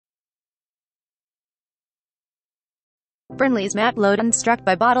Burnley's Matt Lowton struck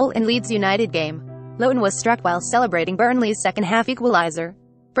by bottle in Leeds United game. Lowton was struck while celebrating Burnley's second-half equaliser.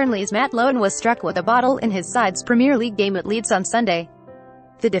 Burnley's Matt Lowton was struck with a bottle in his side's Premier League game at Leeds on Sunday.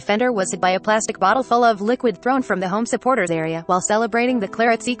 The defender was hit by a plastic bottle full of liquid thrown from the home supporters area while celebrating the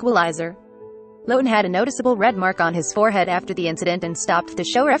Clarets' equaliser. Lowton had a noticeable red mark on his forehead after the incident and stopped to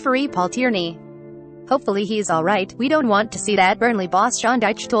show referee Paul Tierney. "Hopefully he's alright. We don't want to see that," Burnley boss Sean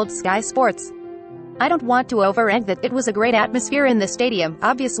Dyche told Sky Sports. "I don't want to overegg that. It was a great atmosphere in the stadium.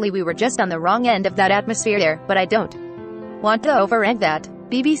 Obviously we were just on the wrong end of that atmosphere there, but I don't want to overegg that."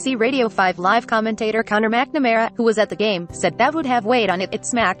 BBC Radio 5 live commentator Conor McNamara, who was at the game, said that would have weighed on it. It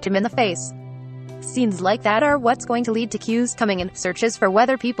smacked him in the face. Scenes like that are what's going to lead to queues coming in, searches for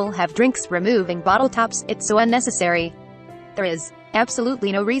whether people have drinks, removing bottle tops. It's so unnecessary. There is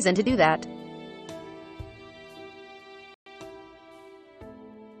absolutely no reason to do that.